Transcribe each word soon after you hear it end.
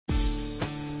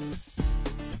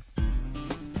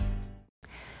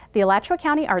The Alachua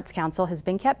County Arts Council has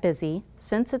been kept busy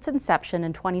since its inception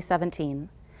in 2017.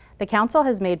 The Council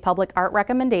has made public art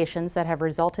recommendations that have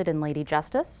resulted in Lady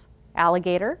Justice,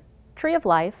 Alligator, Tree of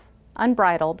Life,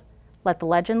 Unbridled, Let the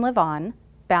Legend Live On,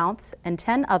 Bounce, and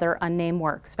 10 other unnamed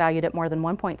works valued at more than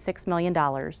 $1.6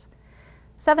 million.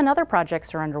 7 other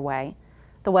projects are underway.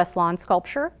 The West Lawn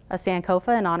sculpture, a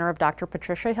Sankofa in honor of Dr.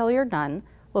 Patricia Hilliard Nunn,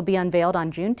 will be unveiled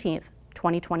on June 10,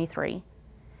 2023.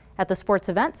 At the Sports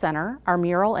Event Center, our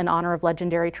mural in honor of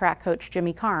legendary track coach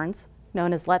Jimmy Carnes,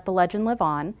 known as Let the Legend Live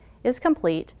On, is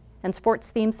complete, and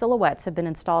sports-themed silhouettes have been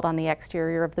installed on the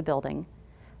exterior of the building.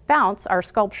 Bounce, our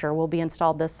sculpture, will be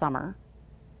installed this summer.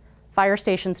 Fire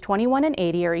stations 21 and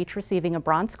 80 are each receiving a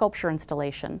bronze sculpture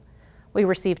installation. We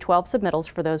received 12 submittals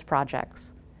for those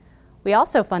projects. We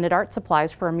also funded art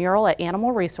supplies for a mural at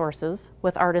Animal Resources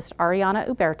with artist Ariana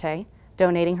Uberte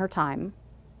donating her time.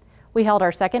 We held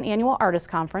our 2nd annual artist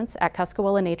conference at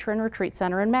Cuskawilla Nature and Retreat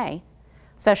Center in May.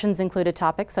 Sessions included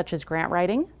topics such as grant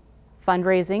writing,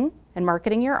 fundraising and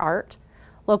marketing your art,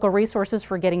 local resources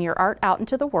for getting your art out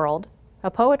into the world,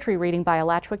 a poetry reading by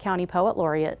Alachua County Poet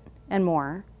Laureate, and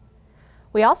more.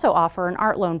 We also offer an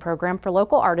art loan program for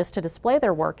local artists to display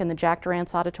their work in the Jack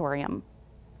Durant's Auditorium.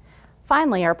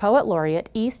 Finally, our Poet Laureate,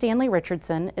 E. Stanley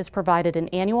Richardson, is provided an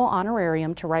annual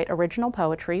honorarium to write original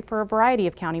poetry for a variety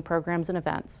of county programs and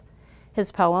events.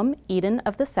 His poem, Eden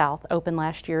of the South, opened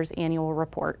last year's annual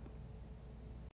report.